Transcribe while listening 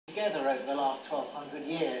Together over the last 1200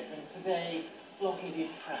 years, and today Flog is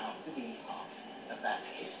proud to be part of that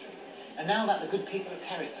history. And now that the good people of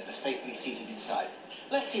Hereford are safely seated inside,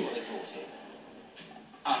 let's see what they brought in.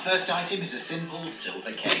 Our first item is a simple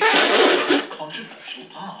silver cake with a controversial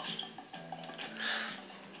past.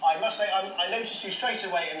 I must say, I noticed you straight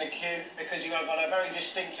away in the queue because you have got a very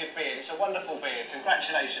distinctive beard. It's a wonderful beard.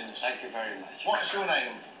 Congratulations. Thank you very much. What's your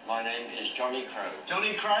name? My name is Jonny Crow.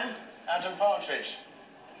 Jonny Crow? Adam Partridge?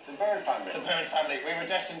 The bird family. The bird family. We were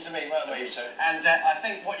destined to meet, weren't we? So. And I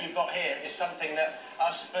think what you've got here is something that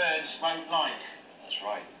us birds won't like. That's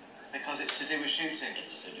right. Because it's to do with shooting.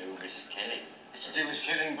 It's to do with killing. It's to do with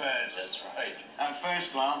killing birds. That's right. At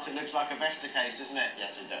first glance, it looks like a Vesta case, doesn't it?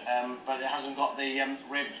 Yes, it does. But it hasn't got the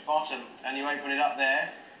ribbed bottom. And you open it up there,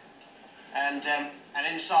 and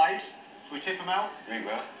inside, shall we tip them out? We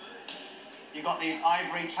will. You've got these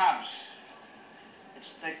ivory tabs.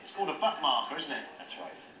 It's called a butt marker, isn't it? That's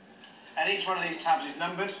right. And each one of these tabs is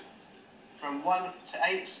numbered from 1 to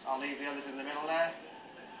 8. I'll leave the others in the middle there.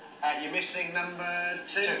 You're missing number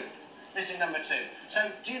 2. Missing number 2.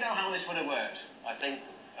 So, do you know how this would have worked? I think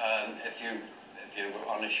if you were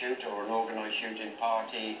on a shoot or an organised shooting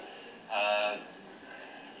party,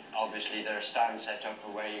 obviously there are stands set up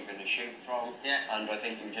for where you're going to shoot from. Yeah. And I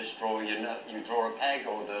think you just draw you draw a peg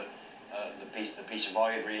or the piece of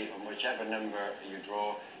ivory, and whichever number you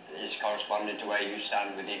draw is corresponding to where you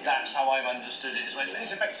stand with your gun. That's how I've understood it as well. So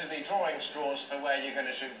it's effectively drawing straws for where you're going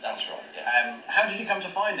to shoot from. That's right, yeah. How did you come to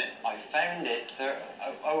find it? I found it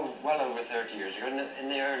well over 30 years ago. In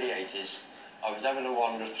the early 80s, I was having a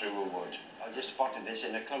wander through a wood. I just spotted this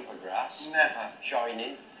in a clump of grass. Never.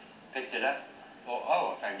 Shining. Picked it up. Thought,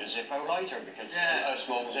 oh, I found a Zippo lighter, because a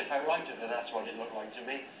small Zippo lighter, that's what it looked like to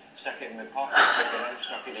me. Stuck it in my pocket, took it out,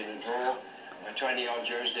 stuck it in a drawer. For 20 odd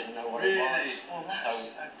years, didn't know what it was. Well,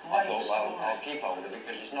 that's so a great I thought, well, story. I'll keep hold of it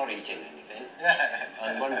because it's not eating anything. Yeah.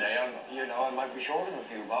 And one day, I might be short of a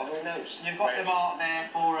few bob, who knows? You've got the mark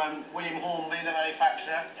there for William Hornby, the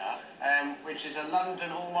manufacturer, Yeah. which is a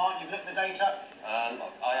London hallmark. You've looked the date up?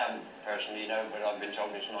 I haven't personally, no, but I've been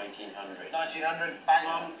told it's 1900. 1900, bang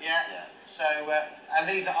on, yeah. So, and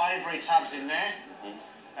these are ivory tabs in there.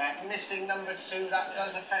 Missing number 2, that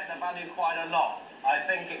does affect the value quite a lot. I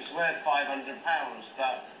think it's worth £500,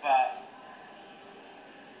 but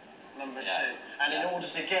number 2. And in order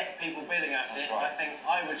to get people bidding at it, right. I think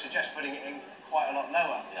I would suggest putting it in quite a lot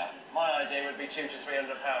lower. Yeah. My idea would be £200 to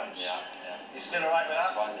 £300. Yeah. You still alright with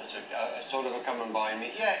that? That's fine. It's a sort of a come and buy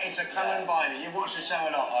me. Yeah, it's a come and buy me. You watch the show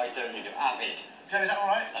a lot. I certainly do. Avid. So is that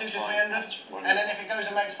alright? 2 to 300? And then if it goes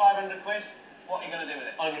and makes 500 quid, what are you going to do with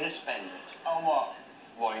it? I'm going to spend it. On what?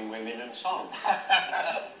 Wine, women and song.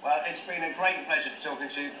 Well, it's been a great pleasure talking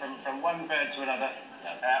to you from one bird to another.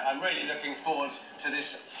 I'm really looking forward to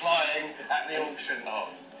this flying at the auction.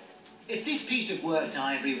 If this piece of worked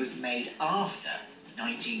ivory was made after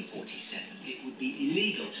 1947, it would be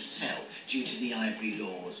illegal to sell due to the ivory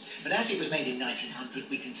laws. But as it was made in 1900,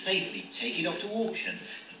 we can safely take it off to auction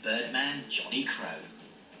for Birdman Jonny Crow.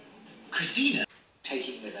 Christina,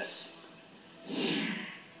 taking with us.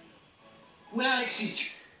 Well, Alex is...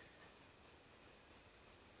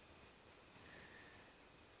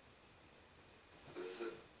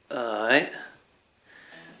 Alright.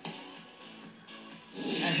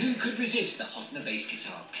 And who could resist the Hosner bass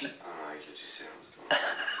guitar? I could just see how it's going.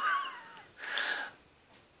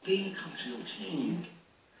 Being a country auctioneer,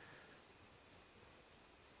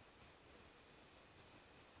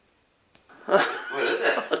 What is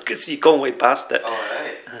it? Because you're going way past it.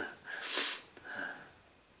 Alright.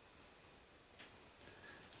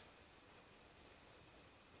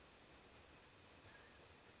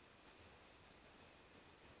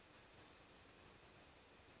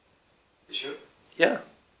 You sure? Yeah.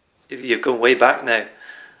 You're going way back now.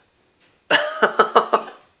 I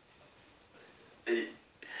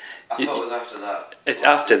thought it was after that. It's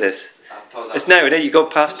after this. I thought it was It's after now, you go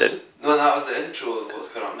past it. No, that was the intro of what's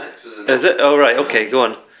coming up next, wasn't it? Is it? Oh, right, okay, go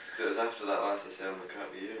on. So it was after that last I said on the cat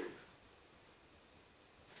with earrings.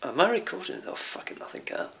 Am I recording it? Oh, fucking nothing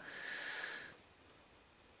can.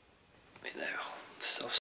 Now.